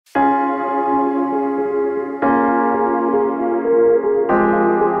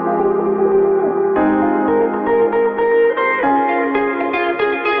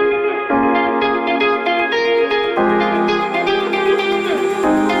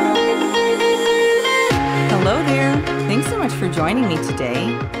for joining me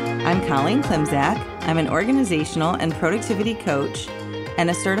today. I'm Colleen Klimczak. I'm an organizational and productivity coach and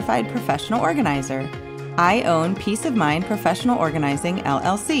a certified professional organizer. I own Peace of Mind Professional Organizing,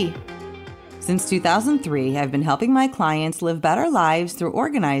 LLC. Since 2003, I've been helping my clients live better lives through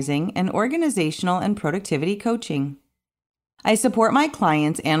organizing and organizational and productivity coaching. I support my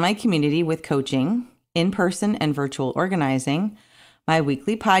clients and my community with coaching, in-person and virtual organizing, my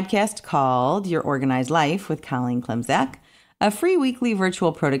weekly podcast called Your Organized Life with Colleen Klimczak, a free weekly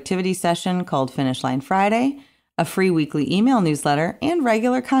virtual productivity session called Finish Line Friday, a free weekly email newsletter, and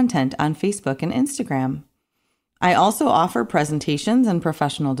regular content on Facebook and Instagram. I also offer presentations and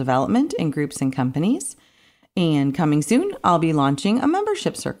professional development in groups and companies. And coming soon, I'll be launching a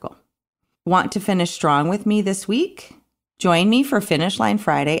membership circle. Want to finish strong with me this week? Join me for Finish Line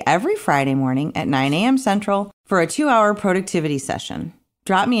Friday every Friday morning at 9 a.m. Central for a 2-hour productivity session.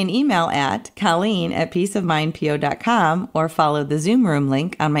 Drop me an email at colleen@peaceofmindpo.com or follow the Zoom room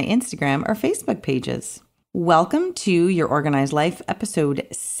link on my Instagram or Facebook pages. Welcome to Your Organized Life, episode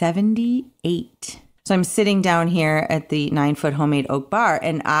 78. So I'm sitting down here at the 9-foot homemade oak bar,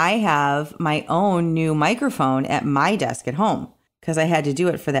 and I have my own new microphone at my desk at home because I had to do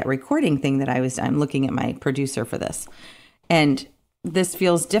it for that recording thing that I'm looking at my producer for this. And this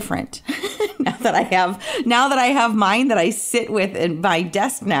feels different now that I have mine that I sit with in my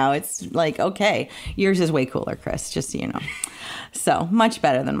desk now. It's like, okay, yours is way cooler, Chris, just so you know. So much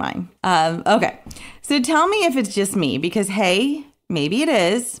better than mine. Okay. So tell me if it's just me, because hey, maybe it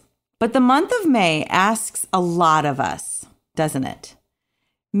is, but the month of May asks a lot of us, doesn't it?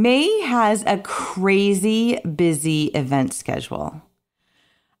 May has a crazy busy event schedule.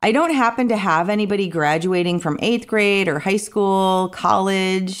 I don't happen to have anybody graduating from 8th grade or high school,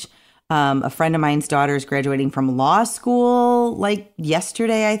 college. A friend of mine's daughter is graduating from law school like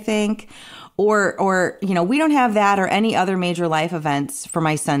yesterday, I think. Or we don't have that or any other major life events for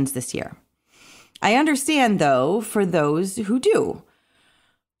my sons this year. I understand, though, for those who do.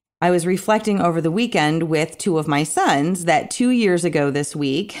 I was reflecting over the weekend with two of my sons that 2 years ago this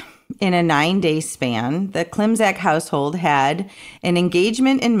week, in a 9-day span, the Klimczak household had an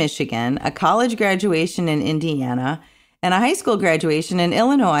engagement in Michigan, a college graduation in Indiana, and a high school graduation in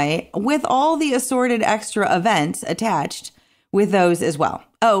Illinois, with all the assorted extra events attached with those as well.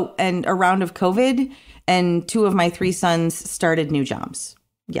 Oh, and a round of COVID, and 2 of my 3 sons started new jobs.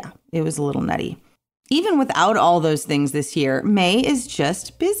 Yeah, it was a little nutty. Even without all those things this year, May is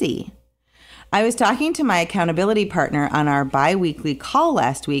just busy. I was talking to my accountability partner on our bi-weekly call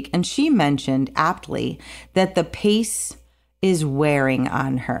last week, and she mentioned aptly that the pace is wearing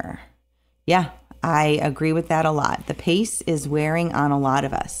on her. Yeah, I agree with that a lot. The pace is wearing on a lot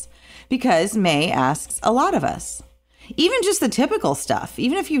of us because May asks a lot of us. Even just the typical stuff,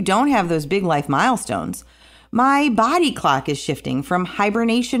 even if you don't have those big life milestones, my body clock is shifting from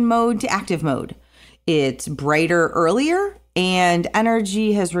hibernation mode to active mode. It's brighter earlier and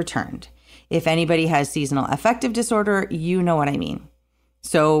energy has returned. If anybody has seasonal affective disorder, you know what I mean.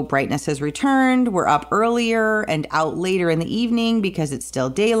 So brightness has returned. We're up earlier and out later in the evening because it's still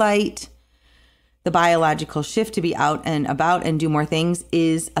daylight. The biological shift to be out and about and do more things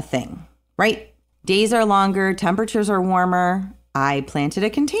is a thing, right? Days are longer, temperatures are warmer. I planted a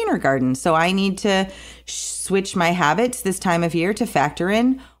container garden, so I need to switch my habits this time of year to factor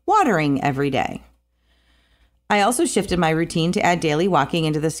in watering every day. I also shifted my routine to add daily walking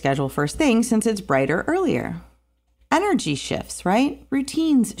into the schedule first thing since it's brighter earlier. Energy shifts, right?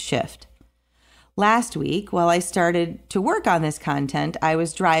 Routines shift. Last week, while I started to work on this content, I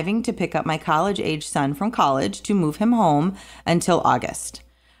was driving to pick up my college-age son from college to move him home until August.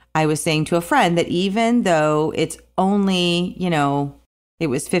 I was saying to a friend that even though it's only, it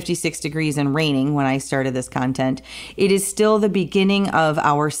was 56 degrees and raining when I started this content, it is still the beginning of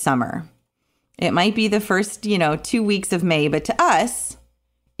our summer. It might be the first, 2 weeks of May, but to us,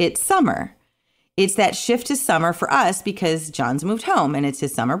 it's summer. It's that shift to summer for us because John's moved home and it's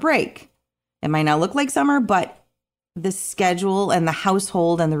his summer break. It might not look like summer, but the schedule and the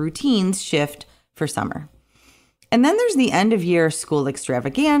household and the routines shift for summer. And then there's the end of year school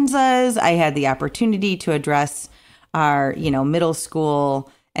extravaganzas. I had the opportunity to address our, middle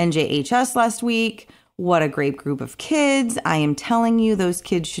school NJHS last week. What a great group of kids. I am telling you, those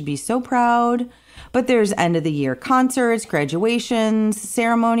kids should be so proud. But there's end of the year concerts, graduations,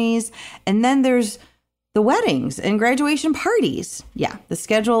 ceremonies, and then there's the weddings and graduation parties. Yeah, the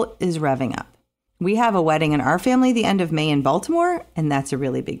schedule is revving up. We have a wedding in our family the end of May in Baltimore, and that's a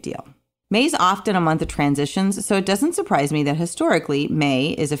really big deal. May's often a month of transitions, so it doesn't surprise me that historically May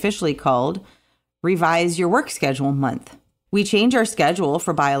is officially called Revise Your Work Schedule Month. We change our schedule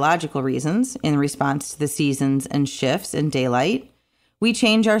for biological reasons in response to the seasons and shifts in daylight. We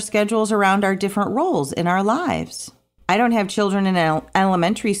change our schedules around our different roles in our lives. I don't have children in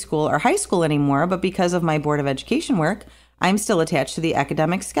elementary school or high school anymore, but because of my Board of Education work, I'm still attached to the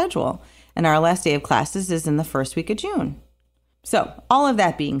academic schedule, and our last day of classes is in the first week of June. So, all of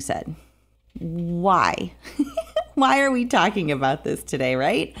that being said, why? Why are we talking about this today,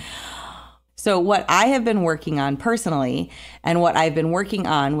 right? So what I have been working on personally, and what I've been working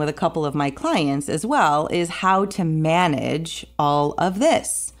on with a couple of my clients as well, is how to manage all of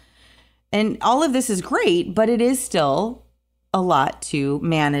this. And all of this is great, but it is still a lot to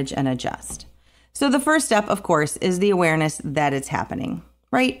manage and adjust. So the first step, of course, is the awareness that it's happening,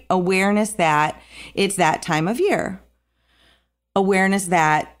 right? Awareness that it's that time of year. Awareness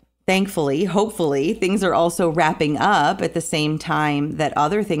that, thankfully, hopefully, things are also wrapping up at the same time that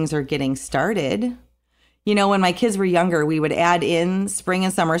other things are getting started. You know, when my kids were younger, we would add in spring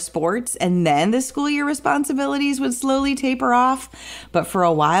and summer sports, and then the school year responsibilities would slowly taper off. But for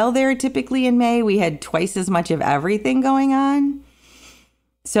a while there, typically in May, we had twice as much of everything going on.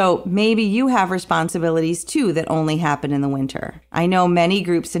 So maybe you have responsibilities too that only happen in the winter. I know many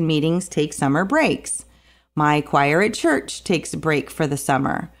groups and meetings take summer breaks. My choir at church takes a break for the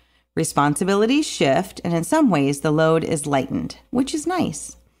summer. Responsibilities shift, and in some ways, the load is lightened, which is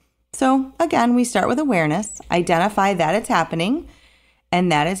nice. So again, we start with awareness, identify that it's happening,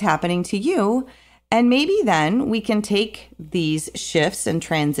 and that it's happening to you. And maybe then we can take these shifts and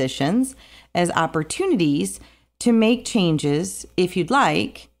transitions as opportunities to make changes, if you'd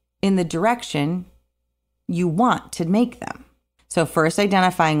like, in the direction you want to make them. So first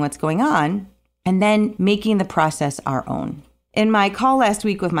identifying what's going on, and then making the process our own. In my call last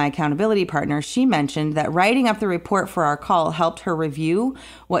week with my accountability partner, she mentioned that writing up the report for our call helped her review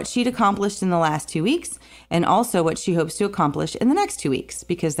what she'd accomplished in the last 2 weeks and also what she hopes to accomplish in the next 2 weeks,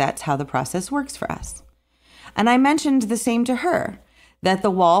 because that's how the process works for us. And I mentioned the same to her, that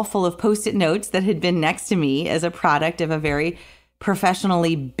the wall full of Post-it notes that had been next to me as a product of a very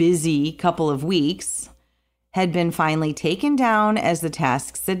professionally busy couple of weeks had been finally taken down as the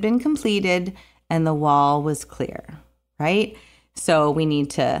tasks had been completed and the wall was clear. Right? So we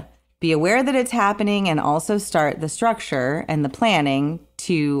need to be aware that it's happening and also start the structure and the planning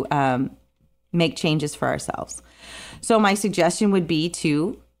to make changes for ourselves. So my suggestion would be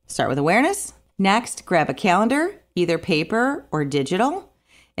to start with awareness. Next, grab a calendar, either paper or digital.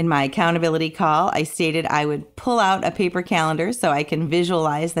 In my accountability call, I stated I would pull out a paper calendar so I can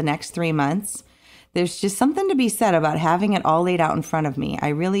visualize the next 3 months. There's just something to be said about having it all laid out in front of me. I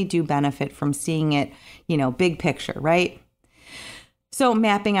really do benefit from seeing it, big picture, right? So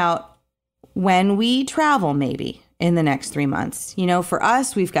mapping out when we travel maybe in the next 3 months. For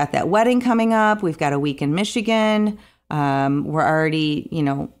us, we've got that wedding coming up. We've got a week in Michigan. We're already,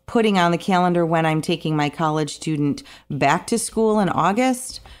 putting on the calendar when I'm taking my college student back to school in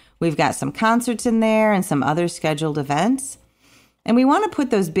August. We've got some concerts in there and some other scheduled events. And we want to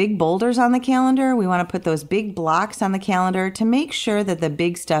put those big boulders on the calendar. We want to put those big blocks on the calendar to make sure that the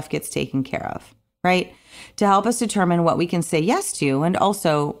big stuff gets taken care of, right? To help us determine what we can say yes to and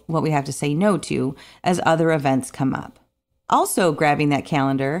also what we have to say no to as other events come up. Also, grabbing that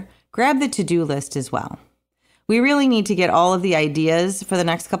calendar, grab the to-do list as well. We really need to get all of the ideas for the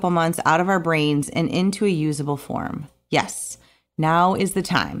next couple months out of our brains and into a usable form. Yes, now is the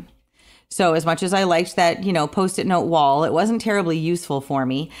time. So as much as I liked that, Post-it note wall, it wasn't terribly useful for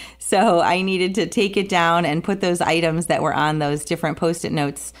me. So I needed to take it down and put those items that were on those different Post-it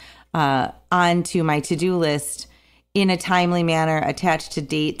notes onto my to-do list in a timely manner, attached to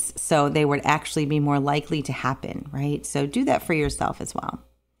dates, so they would actually be more likely to happen, right? So do that for yourself as well.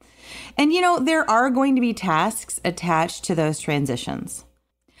 And there are going to be tasks attached to those transitions.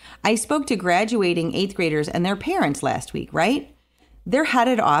 I spoke to graduating 8th graders and their parents last week, right? They're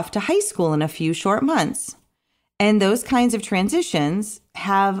headed off to high school in a few short months. And those kinds of transitions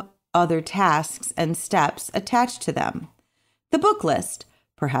have other tasks and steps attached to them. The book list.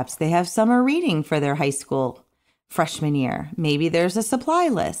 Perhaps they have summer reading for their high school freshman year. Maybe there's a supply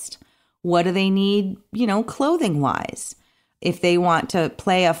list. What do they need, clothing-wise? If they want to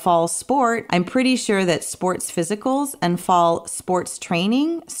play a fall sport, I'm pretty sure that sports physicals and fall sports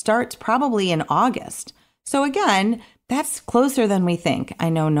training starts probably in August. So again, that's closer than we think. I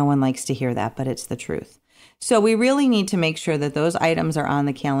know no one likes to hear that, but it's the truth. So we really need to make sure that those items are on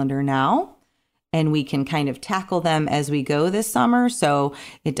the calendar now, and we can kind of tackle them as we go this summer so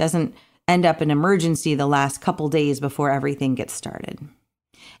it doesn't end up an emergency the last couple days before everything gets started.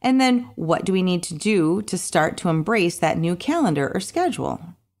 And then what do we need to do to start to embrace that new calendar or schedule,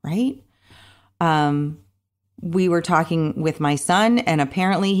 right? we were talking with my son, and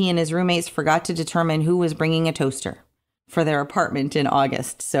apparently he and his roommates forgot to determine who was bringing a toaster for their apartment in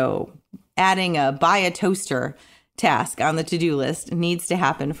August. So adding a buy a toaster task on the to-do list needs to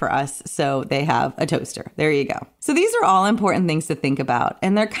happen for us, so they have a toaster. There you go. So these are all important things to think about,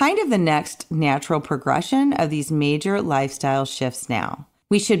 and they're kind of the next natural progression of these major lifestyle shifts now.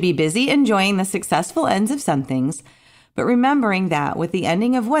 We should be busy enjoying the successful ends of some things, but remembering that with the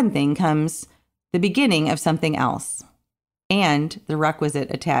ending of one thing comes the beginning of something else and the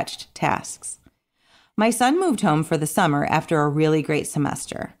requisite attached tasks. My son moved home for the summer after a really great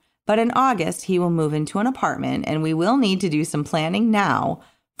semester, but in August he will move into an apartment, and we will need to do some planning now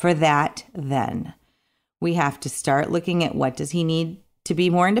for that then. We have to start looking at what does he need to be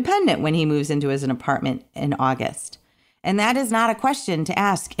more independent when he moves into his apartment in August. And that is not a question to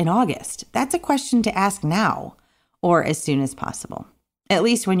ask in August. That's a question to ask now or as soon as possible. At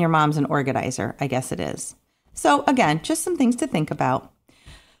least when your mom's an organizer, I guess it is. So again, just some things to think about.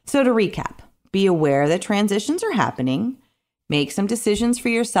 So to recap, be aware that transitions are happening. Make some decisions for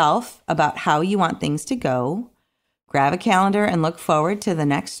yourself about how you want things to go. Grab a calendar and look forward to the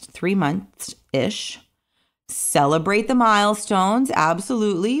next 3 months-ish. Celebrate the milestones,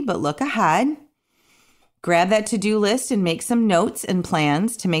 absolutely, but look ahead. Grab that to-do list and make some notes and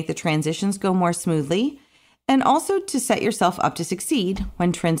plans to make the transitions go more smoothly, and also to set yourself up to succeed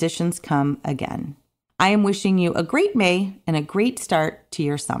when transitions come again. I am wishing you a great May and a great start to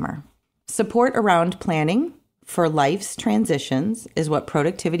your summer. Support around planning for life's transitions is what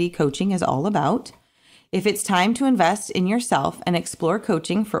productivity coaching is all about. If it's time to invest in yourself and explore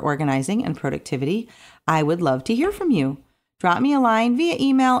coaching for organizing and productivity, I would love to hear from you. Drop me a line via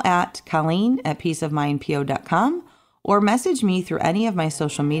email at colleen@peaceofmindpo.com or message me through any of my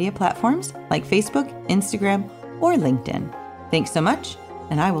social media platforms like Facebook, Instagram, or LinkedIn. Thanks so much,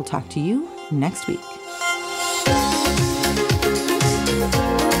 and I will talk to you next week.